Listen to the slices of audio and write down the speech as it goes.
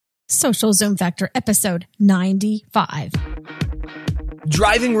Social Zoom Factor, episode 95.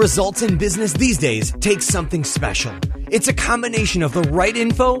 Driving results in business these days takes something special. It's a combination of the right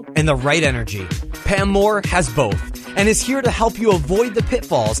info and the right energy. Pam Moore has both and is here to help you avoid the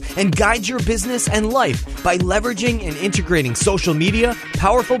pitfalls and guide your business and life by leveraging and integrating social media,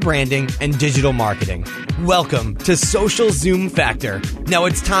 powerful branding, and digital marketing. Welcome to Social Zoom Factor. Now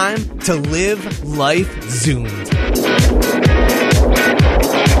it's time to live life zoomed.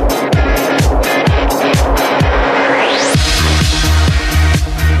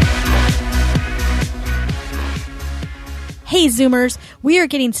 Hey Zoomers, we are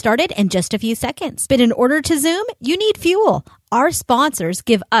getting started in just a few seconds. But in order to Zoom, you need fuel. Our sponsors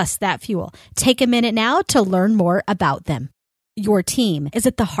give us that fuel. Take a minute now to learn more about them. Your team is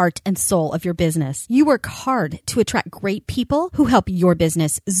at the heart and soul of your business. You work hard to attract great people who help your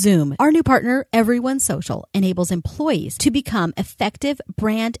business Zoom. Our new partner, Everyone Social, enables employees to become effective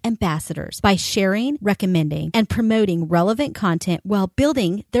brand ambassadors by sharing, recommending, and promoting relevant content while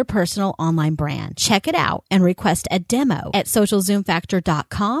building their personal online brand. Check it out and request a demo at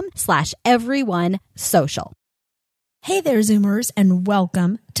socialzoomfactor.com/everyonesocial. Hey there, Zoomers, and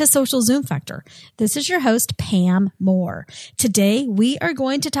welcome to Social Zoom Factor. This is your host, Pam Moore. Today, we are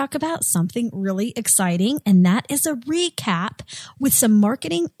going to talk about something really exciting, and that is a recap with some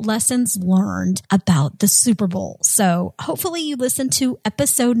marketing lessons learned about the Super Bowl. So hopefully you listened to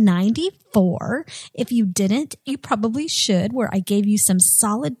episode 94. If you didn't, you probably should, where I gave you some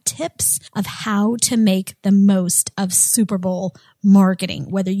solid tips of how to make the most of Super Bowl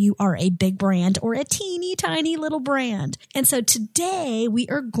marketing, whether you are a big brand or a teeny tiny little brand. And so today we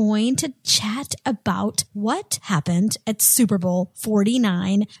are going to chat about what happened at Super Bowl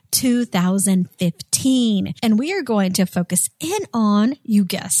 49, 2015. And we are going to focus in on, you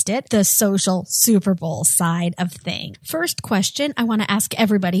guessed it, the social Super Bowl side of things. First question I want to ask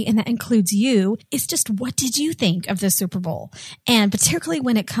everybody, and that includes you, is just what did you think of the Super Bowl? And particularly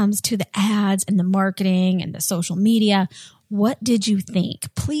when it comes to the ads and the marketing and the social media, what did you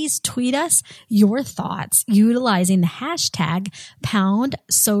think? Please tweet us your thoughts utilizing the hashtag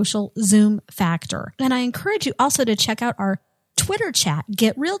 #PoundSocialZoomFactor. And I encourage you also to check out our Twitter chat,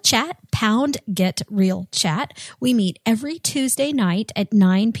 Get Real Chat, #GetRealChat. We meet every Tuesday night at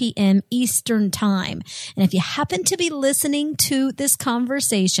 9 p.m. Eastern Time. And if you happen to be listening to this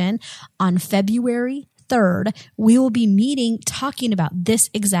conversation on February 3rd, we will be meeting talking about this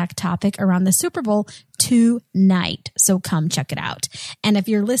exact topic around the Super Bowl tonight. So come check it out. And if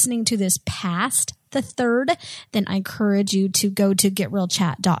you're listening to this past the 3rd, then I encourage you to go to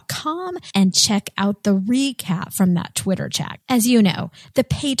getrealchat.com and check out the recap from that Twitter chat. As you know, the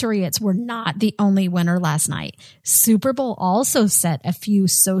Patriots were not the only winner last night. Super Bowl also set a few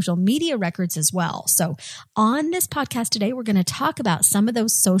social media records as well. So on this podcast today, we're going to talk about some of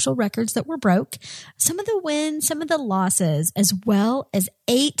those social records that were broke, some of the wins, some of the losses, as well as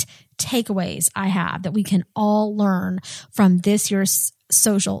 8 takeaways I have that we can all learn from this year's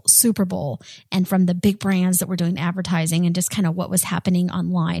social Super Bowl and from the big brands that were doing advertising and just kind of what was happening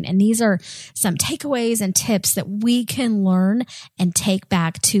online. And these are some takeaways and tips that we can learn and take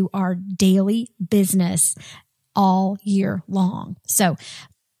back to our daily business all year long. So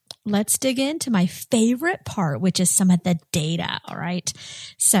let's dig into my favorite part, which is some of the data. All right.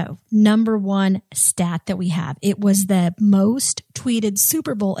 So number one stat that we have, it was the most tweeted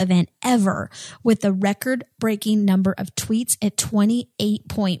Super Bowl event ever with a record breaking number of tweets at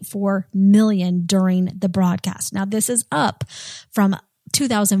 28.4 million during the broadcast. Now this is up from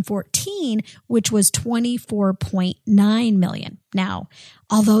 2014, which was 24.9 million. Now,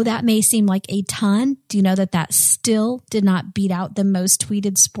 although that may seem like a ton, do you know that that still did not beat out the most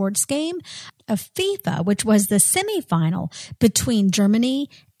tweeted sports game of FIFA, which was the semifinal between Germany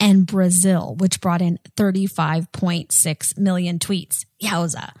and Brazil, which brought in 35.6 million tweets.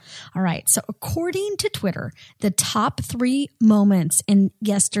 Yowza. All right. So according to Twitter, the top 3 moments in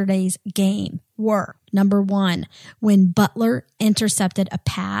yesterday's game were, number 1, when Butler intercepted a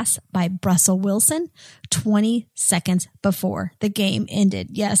pass by Russell Wilson 20 seconds before the game ended.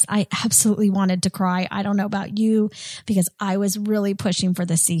 Yes, I absolutely wanted to cry. I don't know about you because I was really pushing for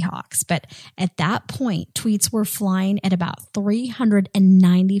the Seahawks. But at that point, tweets were flying at about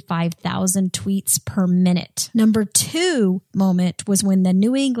 395,000 tweets per minute. Number 2 moment was when the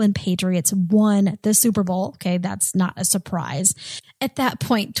New England Patriots won the Super Bowl. Okay, that's not a surprise. At that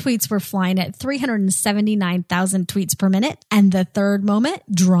point, tweets were flying at 306 179,000 tweets per minute. And the third moment,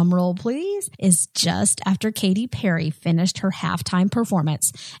 drum roll please, is just after Katy Perry finished her halftime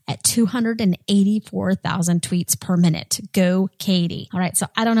performance at 284,000 tweets per minute. Go Katy. All right. So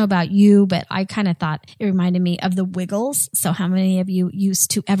I don't know about you, but I kind of thought it reminded me of the Wiggles. So how many of you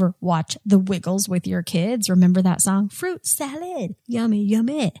used to ever watch the Wiggles with your kids? Remember that song? Fruit salad. Yummy,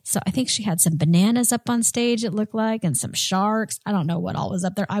 yummy. So I think she had some bananas up on stage, it looked like, and some sharks. I don't know what all was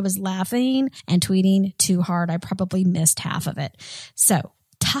up there. I was laughing and tweeting too hard. I probably missed half of it. So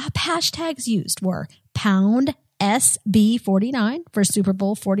top hashtags used were pound SB49 for Super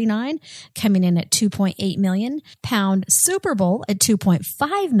Bowl 49, coming in at 2.8 million, pound Super Bowl at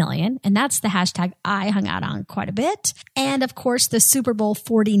 2.5 million. And that's the hashtag I hung out on quite a bit. And of course, the Super Bowl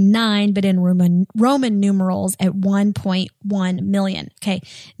 49, but in Roman numerals at 1.1 million. Okay.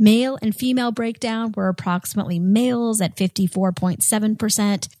 Male and female breakdown were approximately males at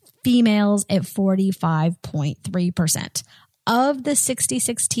 54.7%, females at 45.3%. Of the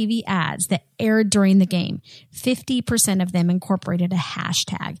 66 TV ads that aired during the game, 50% of them incorporated a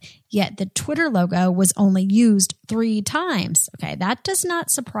hashtag, yet the Twitter logo was only used 3 times. Okay, that does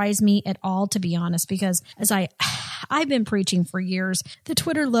not surprise me at all, to be honest, because as I've been preaching for years, the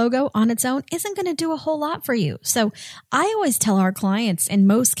Twitter logo on its own isn't going to do a whole lot for you. So I always tell our clients, in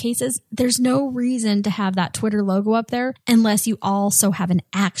most cases, there's no reason to have that Twitter logo up there unless you also have an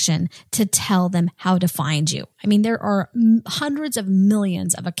action to tell them how to find you. I mean, there are hundreds of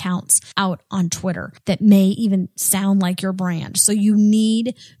millions of accounts out on Twitter that may even sound like your brand. So you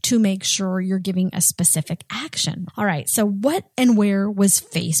need to make sure you're giving a specific action. All right. So what and where was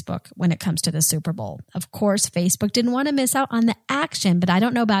Facebook when it comes to the Super Bowl? Of course, Facebook didn't want to miss out on the action, but I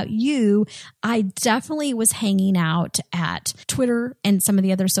don't know about you. I definitely was hanging out at Twitter and some of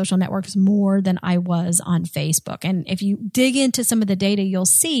the other social networks more than I was on Facebook. And if you dig into some of the data, you'll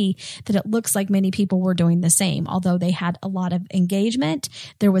see that it looks like many people were doing the same. Although they had a lot of engagement,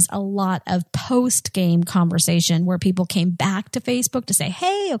 there was a lot of post-game conversation where people came back to Facebook to say,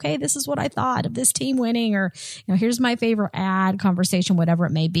 hey, okay, this is what I thought of this team winning, or, here's my favorite ad, conversation, whatever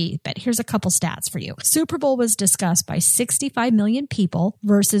it may be. But here's a couple stats for you. Super Bowl was discussed by 65 million people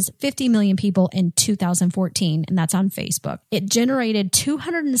versus 50 million people in 2014, and that's on Facebook. It generated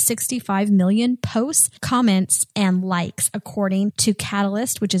 265 million posts, comments, and likes, according to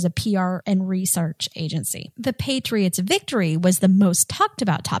Catalyst, which is a PR and research agency. The Patriots' victory was the most talked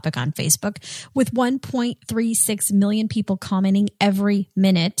about topic on Facebook, with 1.36 million people commenting every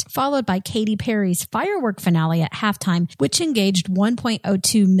minute, followed by Katy Perry's firework finale at halftime, which engaged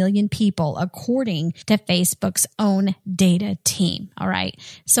 1.02 million people, according to Facebook's own data team. All right.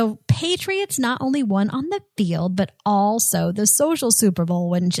 So Patriots not only won on the field, but also the social Super Bowl,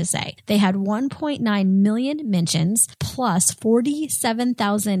 wouldn't you say? They had 1.9 million mentions plus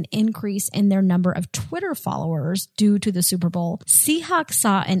 47,000 increase in their number of Twitter followers due to the Super Bowl. Seahawks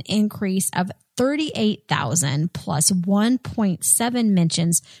saw an increase of 38,000 plus 1.7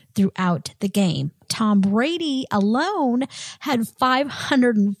 mentions throughout the game. Tom Brady alone had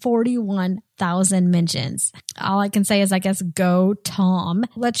 541,000 mentions. All I can say is, I guess, go Tom.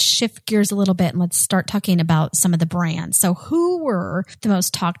 Let's shift gears a little bit and let's start talking about some of the brands. So who were the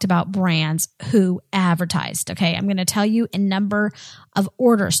most talked about brands who advertised? Okay, I'm going to tell you in number of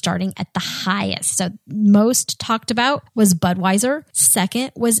order starting at the highest. So most talked about was Budweiser.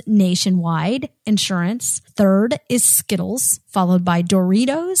 Second was Nationwide Insurance. Third is Skittles, followed by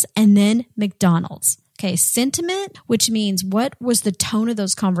Doritos, and then McDonald's. Okay, sentiment, which means what was the tone of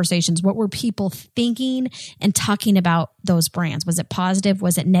those conversations? What were people thinking and talking about those brands? Was it positive?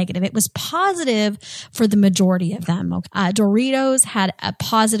 Was it negative? It was positive for the majority of them. Doritos had a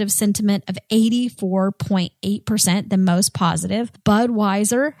positive sentiment of 84.8%, the most positive.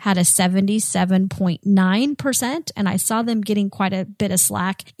 Budweiser had a 77.9%, and I saw them getting quite a bit of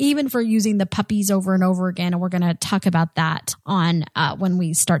slack, even for using the puppies over and over again. And we're going to talk about that on when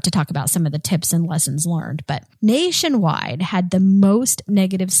we start to talk about some of the tips and lessons learned. But Nationwide had the most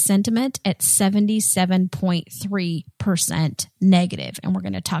negative sentiment at 77.3% negative. And we're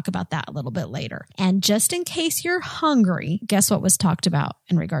going to talk about that a little bit later. And just in case you're hungry, guess what was talked about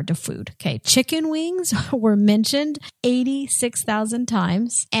in regard to food? Okay, chicken wings were mentioned 86,000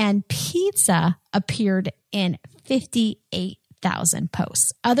 times, and pizza appeared in 58,000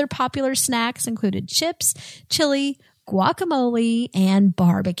 posts. Other popular snacks included chips, chili, guacamole, and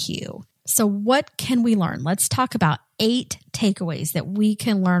barbecue. So what can we learn? Let's talk about 8 takeaways that we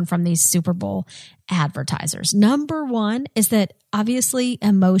can learn from these Super Bowl advertisers. Number 1 is that obviously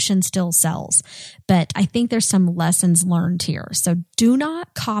emotion still sells, but I think there's some lessons learned here. So do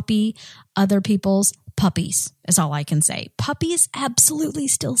not copy other people's puppies. is all I can say. Puppies absolutely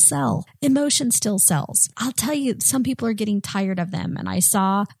still sell. Emotion still sells. I'll tell you, some people are getting tired of them. And I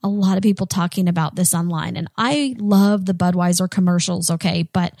saw a lot of people talking about this online. And I love the Budweiser commercials, okay?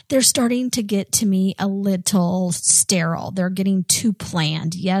 But they're starting to get to me a little sterile. They're getting too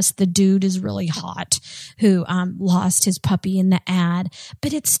planned. Yes, the dude is really hot who lost his puppy in the ad,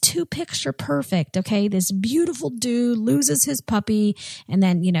 but it's too picture perfect, okay? This beautiful dude loses his puppy, and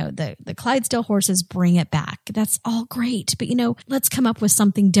then, the Clydesdale horses bring it back. That's all great, but let's come up with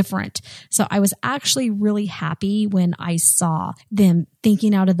something different. So I was actually really happy when I saw them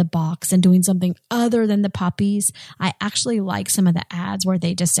thinking out of the box and doing something other than the puppies. I actually like some of the ads where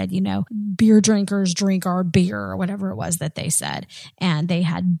they just said, beer drinkers drink our beer, or whatever it was that they said. And they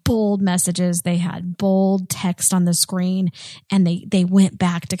had bold messages. They had bold text on the screen, and they went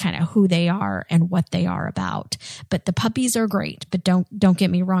back to kind of who they are and what they are about. But the puppies are great, but don't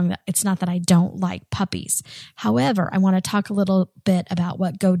get me wrong. It's not that I don't like puppies. However, I want to talk a little bit about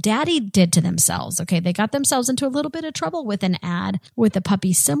what GoDaddy did to themselves. Okay. They got themselves into a little bit of trouble with an ad with a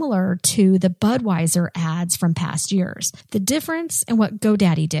puppy similar to the Budweiser ads from past years. The difference in what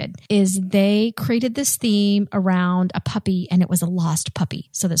GoDaddy did is they created this theme around a puppy, and it was a lost puppy.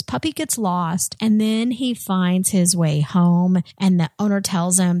 So this puppy gets lost, and then he finds his way home, and the owner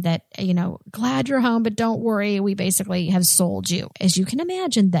tells him that, glad you're home, but don't worry, we basically have sold you. As you can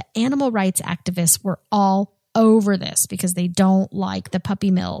imagine, the animal rights activists were all over this because they don't like the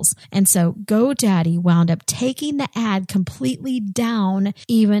puppy mills. And so GoDaddy wound up taking the ad completely down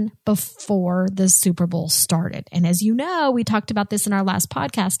even before the Super Bowl started. And as you know, we talked about this in our last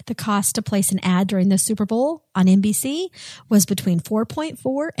podcast, the cost to place an ad during the Super Bowl on NBC was between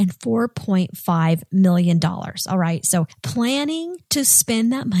 $4.4 and $4.5 million. All right. So planning to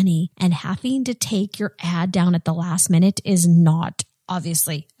spend that money and having to take your ad down at the last minute is not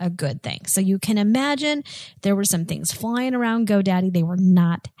obviously a good thing. So you can imagine there were some things flying around GoDaddy. They were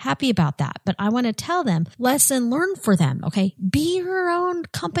not happy about that. But I want to tell them, lesson learned for them, okay? Be your own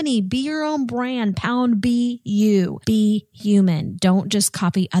company. Be your own brand. Pound be you. Be human. Don't just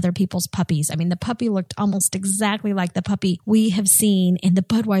copy other people's puppies. I mean, the puppy looked almost exactly like the puppy we have seen in the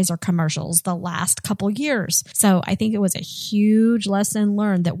Budweiser commercials the last couple years. So I think it was a huge lesson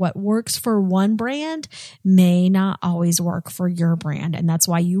learned that what works for one brand may not always work for your brand. And that's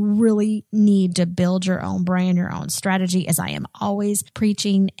why you really need to build your own brand, your own strategy, as I am always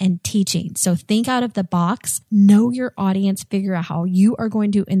preaching and teaching. So think out of the box, know your audience, figure out how you are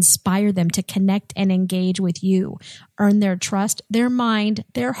going to inspire them to connect and engage with you, earn their trust, their mind,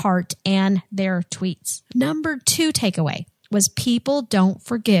 their heart, and their tweets. Number 2 takeaway was people don't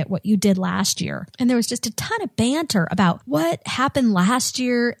forget what you did last year. And there was just a ton of banter about what happened last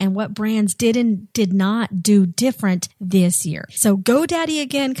year and what brands did and did not do different this year. So GoDaddy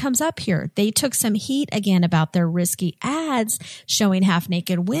again comes up here. They took some heat again about their risky ads showing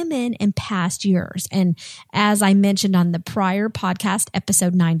half-naked women in past years. And as I mentioned on the prior podcast,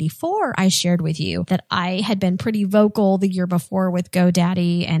 episode 94, I shared with you that I had been pretty vocal the year before with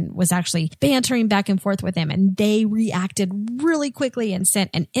GoDaddy and was actually bantering back and forth with them. And they reacted really quickly and sent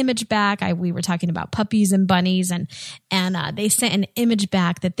an image back. We were talking about puppies and bunnies, and they sent an image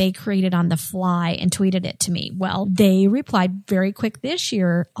back that they created on the fly and tweeted it to me. Well, they replied very quick this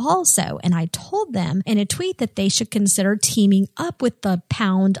year also, and I told them in a tweet that they should consider teaming up with the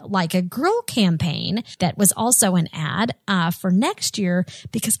Pound Like a Girl campaign that was also an ad for next year,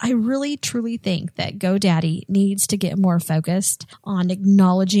 because I really truly think that GoDaddy needs to get more focused on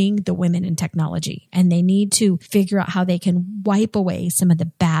acknowledging the women in technology, and they need to figure out how they can wipe away some of the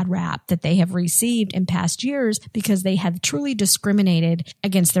bad rap that they have received in past years because they have truly discriminated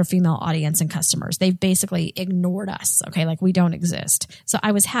against their female audience and customers. They've basically ignored us, okay, like we don't exist. So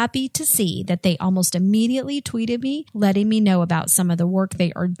I was happy to see that they almost immediately tweeted me, letting me know about some of the work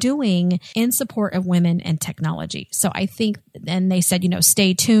they are doing in support of women and technology. So I think, and they said,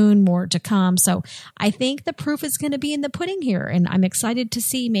 stay tuned, more to come. So I think the proof is going to be in the pudding here. And I'm excited to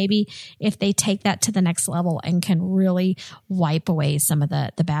see maybe if they take that to the next level and can really wipe away some of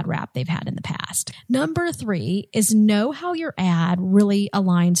the bad rap they've had in the past. Number 3 is know how your ad really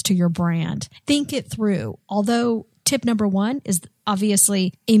aligns to your brand. Think it through. Although tip number 1 is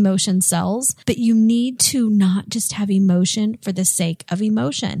obviously emotion sells, but you need to not just have emotion for the sake of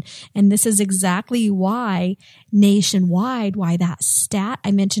emotion. And this is exactly why nationwide, why that stat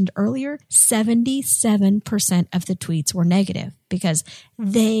I mentioned earlier, 77% of the tweets were negative, because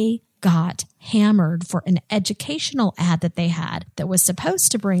they got hammered for an educational ad that they had that was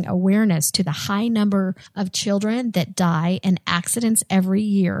supposed to bring awareness to the high number of children that die in accidents every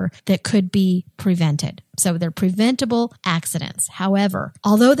year that could be prevented. So they're preventable accidents. However,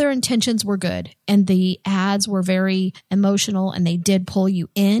 although their intentions were good and the ads were very emotional and they did pull you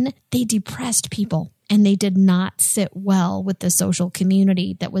in, they depressed people. And they did not sit well with the social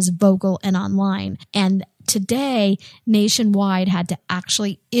community that was vocal and online. And today, Nationwide had to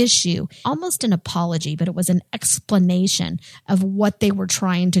actually issue almost an apology, but it was an explanation of what they were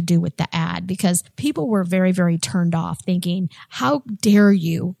trying to do with the ad, because people were very, very turned off thinking, how dare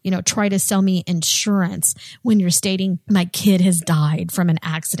you, try to sell me insurance when you're stating my kid has died from an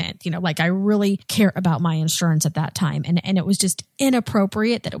accident? I really care about my insurance at that time. And it was just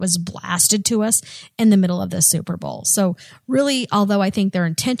inappropriate that it was blasted to us in the middle of the Super Bowl. So really, although I think their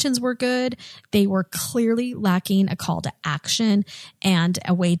intentions were good, they were clearly lacking a call to action and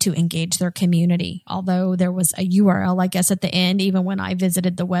a way to engage their community. Although there was a URL, I guess, at the end, even when I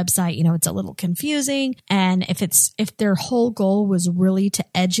visited the website, it's a little confusing. And if their whole goal was really to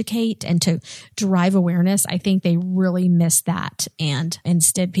educate and to drive awareness, I think they really missed that. And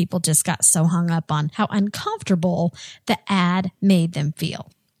instead, people just got so hung up on how uncomfortable the ad made them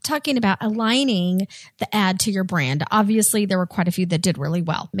feel. Talking about aligning the ad to your brand. Obviously, there were quite a few that did really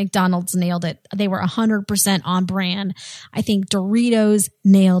well. McDonald's nailed it. They were 100% on brand. I think Doritos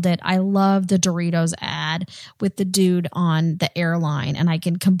nailed it. I love the Doritos ad with the dude on the airline, and I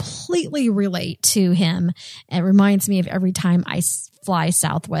can completely relate to him. It reminds me of every time I fly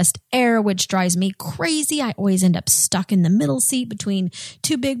Southwest Air, which drives me crazy. I always end up stuck in the middle seat between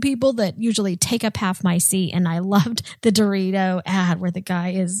two big people that usually take up half my seat. And I loved the Dorito ad where the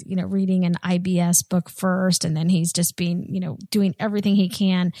guy is, reading an IBS book first. And then he's just being, doing everything he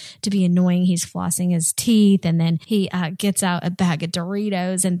can to be annoying. He's flossing his teeth. And then he gets out a bag of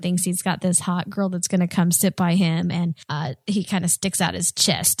Doritos and thinks he's got this hot girl that's going to come sit by him. And he kind of sticks out his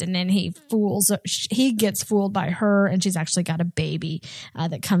chest, and then he gets fooled by her, and she's actually got a baby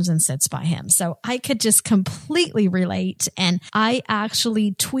that comes and sits by him. So I could just completely relate. And I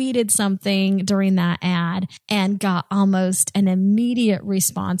actually tweeted something during that ad and got almost an immediate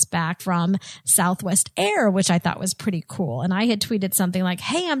response back from Southwest Air, which I thought was pretty cool. And I had tweeted something like,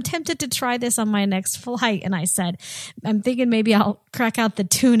 hey, I'm tempted to try this on my next flight. And I said, I'm thinking maybe I'll crack out the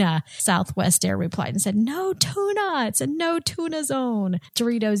tuna. Southwest Air replied and said, no tuna. It's a no tuna zone.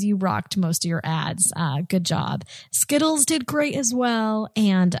 Doritos, you rocked most of your ads. Good job. Skittles did great as well.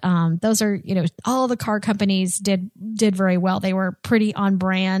 And those are, all the car companies did very well. They were pretty on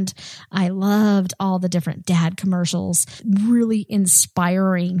brand. I loved all the different dad commercials, really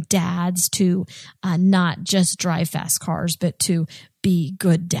inspiring dads to not just drive fast cars, but to be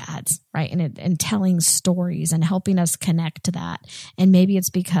good dads, right? And telling stories and helping us connect to that. And maybe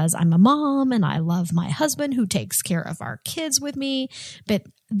it's because I'm a mom and I love my husband who takes care of our kids with me, but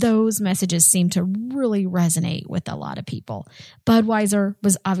those messages seem to really resonate with a lot of people. Budweiser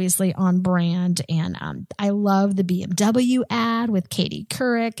was obviously on brand, and I love the BMW ad with Katie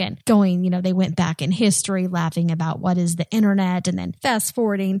Couric and going, they went back in history laughing about what is the internet, and then fast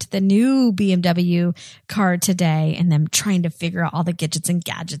forwarding to the new BMW car today and them trying to figure out all the gadgets and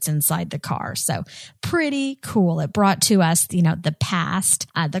gadgets inside the car. So pretty cool. It brought to us, the past,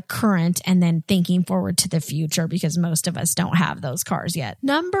 the current, and then thinking forward to the future, because most of us don't have those cars yet.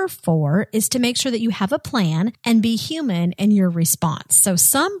 Number 4 is to make sure that you have a plan and be human in your response. So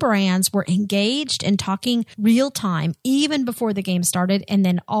some brands were engaged in talking real time, even before the game started, and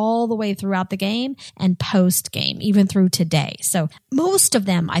then all the way throughout the game and post game, even through today. So most of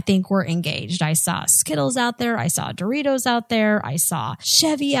them, I think, were engaged. I saw Skittles out there. I saw Doritos out there. I saw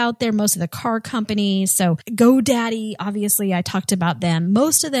Chevy out there, most of the car companies. So GoDaddy, obviously, I talked about them.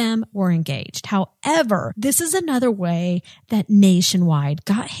 Most of them were engaged. However, this is another way that Nationwide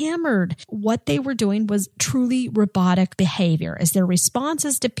got hammered. What they were doing was truly robotic behavior. As their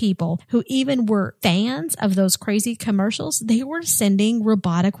responses to people who even were fans of those crazy commercials, they were sending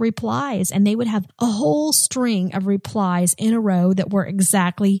robotic replies, and they would have a whole string of replies in a row that were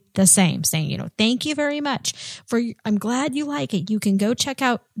exactly the same, saying, thank you very much I'm glad you like it. You can go check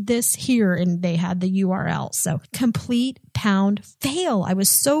out this here. And they had the URL. So complete pound fail. I was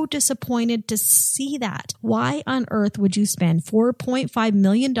so disappointed to see that. Why on earth would you spend $4.5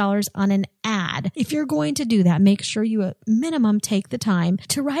 million on an ad? If you're going to do that, make sure you at minimum take the time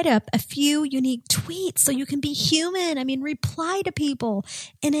to write up a few unique tweets so you can be human. Reply to people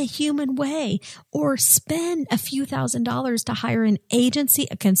in a human way, or spend a few $1,000s to hire an agency,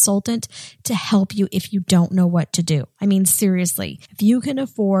 a consultant to help you if you don't know what to do. Seriously, if you can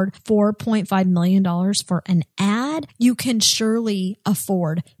afford $4.5 million for an ad, ad, you can surely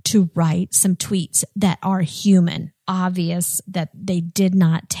afford to write some tweets that are human. Obvious that they did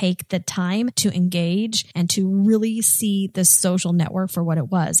not take the time to engage and to really see the social network for what it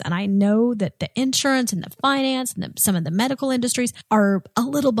was. And I know that the insurance and the finance and some of the medical industries are a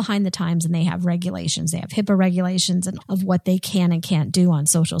little behind the times, and they have regulations. They have HIPAA regulations and of what they can and can't do on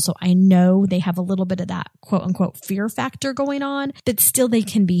social. So I know they have a little bit of that quote unquote fear factor going on, but still they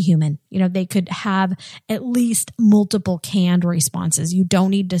can be human. They could have at least multiple canned responses. You don't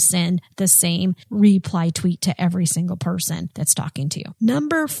need to send the same reply tweet to every single person that's talking to you.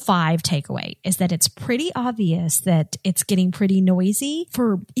 Number 5 takeaway is that it's pretty obvious that it's getting pretty noisy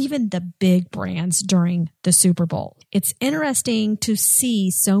for even the big brands during the Super Bowl. It's interesting to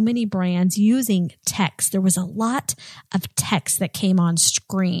see so many brands using text. There was a lot of text that came on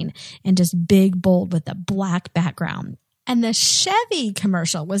screen and just big, bold with a black background. And the Chevy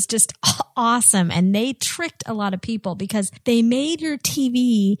commercial was just awesome. And they tricked a lot of people because they made your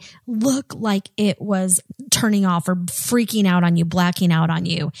TV look like it was turning off or freaking out on you, blacking out on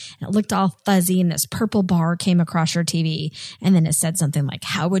you. And it looked all fuzzy, and this purple bar came across your TV. And then it said something like,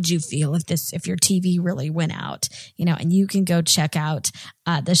 how would you feel if your TV really went out? And you can go check out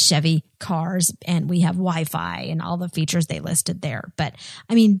the Chevy cars, and we have Wi-Fi and all the features they listed there. But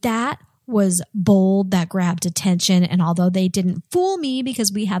I mean, that was bold, that grabbed attention. And although they didn't fool me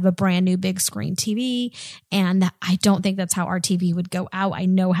because we have a brand new big screen TV, and I don't think that's how our TV would go out. I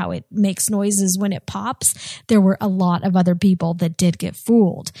know how it makes noises when it pops. There were a lot of other people that did get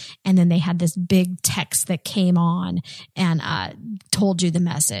fooled. And then they had this big text that came on and told you the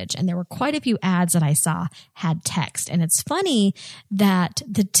message. And there were quite a few ads that I saw had text. And it's funny that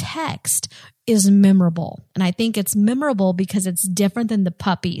the text is memorable. And I think it's memorable because it's different than the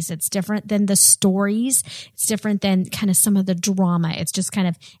puppies. It's different than the stories. It's different than kind of some of the drama. It's just kind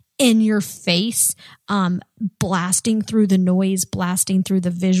of in your face, blasting through the noise, blasting through the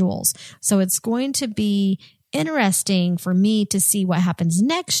visuals. So it's going to be interesting for me to see what happens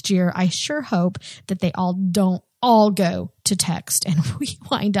next year. I sure hope that they don't all go to text and we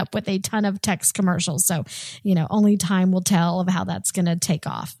wind up with a ton of text commercials. So, only time will tell of how that's going to take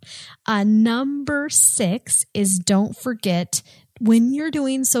off. Number 6 is don't forget, when you're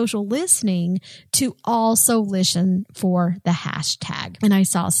doing social listening, to also listen for the hashtag. And I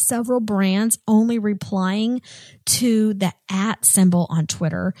saw several brands only replying to the @ symbol on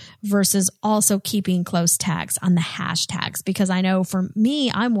Twitter versus also keeping close tags on the hashtags. Because I know for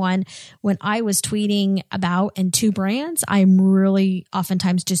me, I'm one, when I was tweeting about and to brands, I'm really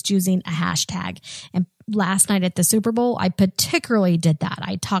oftentimes just using a hashtag. And last night at the Super Bowl, I particularly did that.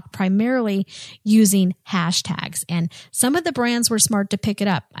 I talked primarily using hashtags, and some of the brands were smart to pick it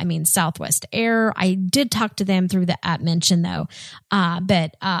up. I mean, Southwest Air, I did talk to them through the @mention though,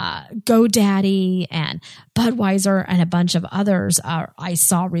 but GoDaddy and Budweiser and a bunch of others I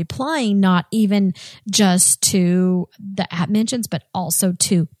saw replying not even just to the @mentions, but also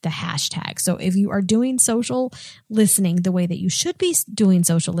to the hashtag. So if you are doing social listening the way that you should be doing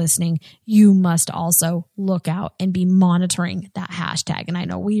social listening, you must also look out and be monitoring that hashtag. And I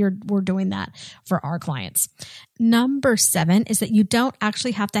know we're doing that for our clients. Number 7 is that you don't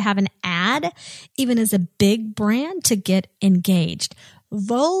actually have to have an ad, even as a big brand, to get engaged.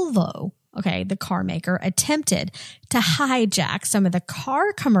 Volvo, the car maker, attempted to hijack some of the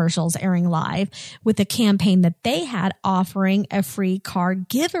car commercials airing live with a campaign that they had offering a free car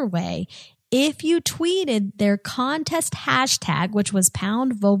giveaway if you tweeted their contest hashtag, which was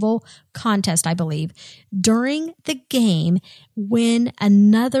 #Volvo contest, I believe, during the game when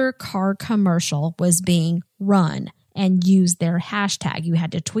another car commercial was being run, and use their hashtag. You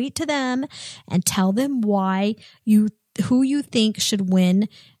had to tweet to them and tell them who you think should win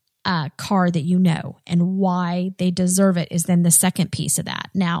a car that you know, and why they deserve it is then the second piece of that.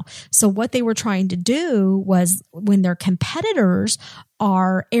 Now, so what they were trying to do was, when their competitors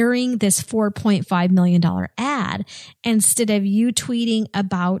are airing this $4.5 million ad, instead of you tweeting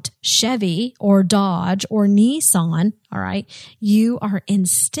about Chevy or Dodge or Nissan, all right, you are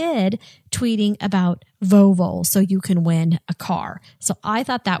instead tweeting about Volvo so you can win a car. So I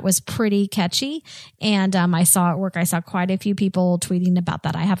thought that was pretty catchy. And I saw at work, I saw quite a few people tweeting about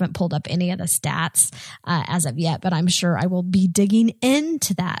that. I haven't pulled up any of the stats as of yet, but I'm sure I will be digging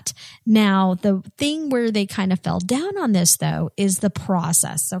into that. Now, the thing where they kind of fell down on this, though, is the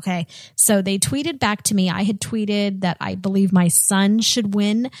process. Okay. So they tweeted back to me. I had tweeted that I believe my son should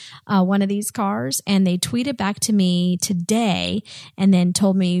win one of these cars. And they tweeted back to me today and then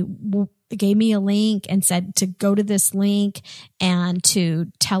told me gave me a link and said to go to this link and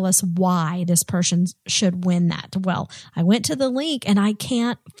to tell us why this person should win that. Well, I went to the link and I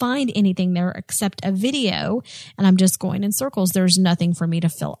can't find anything there except a video, and I'm just going in circles. There's nothing for me to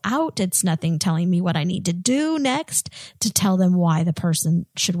fill out. It's nothing telling me what I need to do next to tell them why the person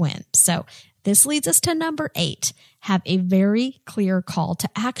should win. So this leads us to number 8. Have a very clear call to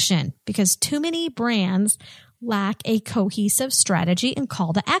action, because too many brands lack a cohesive strategy and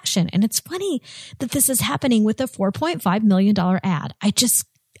call to action. And it's funny that this is happening with a $4.5 million ad. I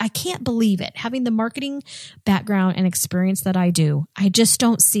can't believe it. Having the marketing background and experience that I do, I just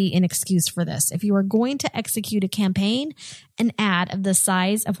don't see an excuse for this. If you are going to execute a campaign, an ad of the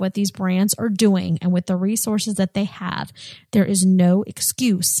size of what these brands are doing and with the resources that they have, there is no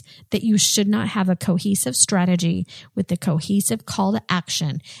excuse that you should not have a cohesive strategy with the cohesive call to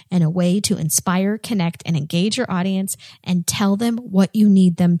action and a way to inspire, connect, and engage your audience and tell them what you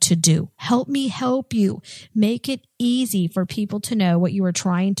need them to do. Help me help you. Make it easy for people to know what you are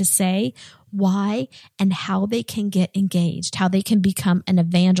trying to say, why, and how they can get engaged, how they can become an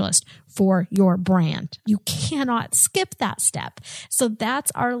evangelist for your brand. You cannot skip that step. So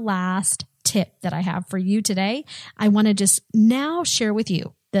that's our last tip that I have for you today. I want to just now share with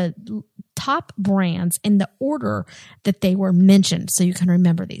you the top brands in the order that they were mentioned, so you can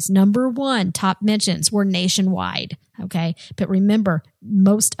remember these. Number 1, top mentions were Nationwide. Okay. But remember,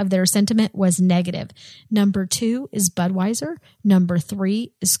 most of their sentiment was negative. Number 2 is Budweiser. Number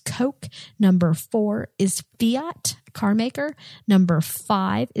 3 is Coke. Number 4 is Fiat car maker. Number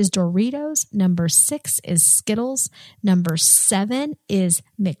 5 is Doritos. Number 6 is Skittles. Number 7 is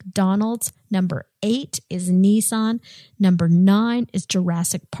McDonald's. Number 8 is Nissan. Number 9 is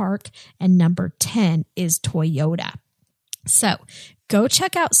Jurassic Park. And number 10 is Toyota. So go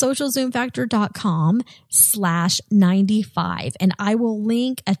check out socialzoomfactor.com/95, and I will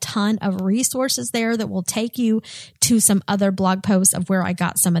link a ton of resources there that will take you to some other blog posts of where I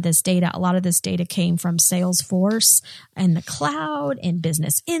got some of this data. A lot of this data came from Salesforce and the cloud and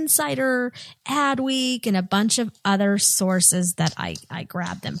Business Insider, Adweek, and a bunch of other sources that I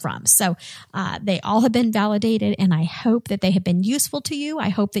grabbed them from. So they all have been validated, and I hope that they have been useful to you. I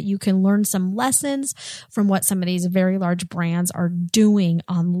hope that you can learn some lessons from what some of these very large brands are doing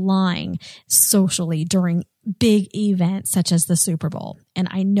online socially during big events such as the Super Bowl. And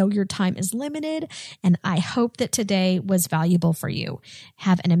I know your time is limited, and I hope that today was valuable for you.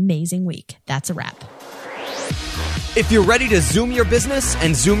 Have an amazing week. That's a wrap. If you're ready to Zoom your business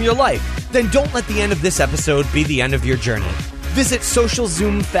and Zoom your life, then don't let the end of this episode be the end of your journey. Visit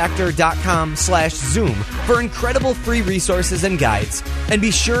socialzoomfactor.com/Zoom for incredible free resources and guides. And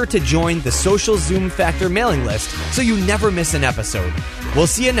be sure to join the Social Zoom Factor mailing list so you never miss an episode. We'll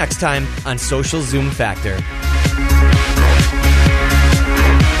see you next time on Social Zoom Factor.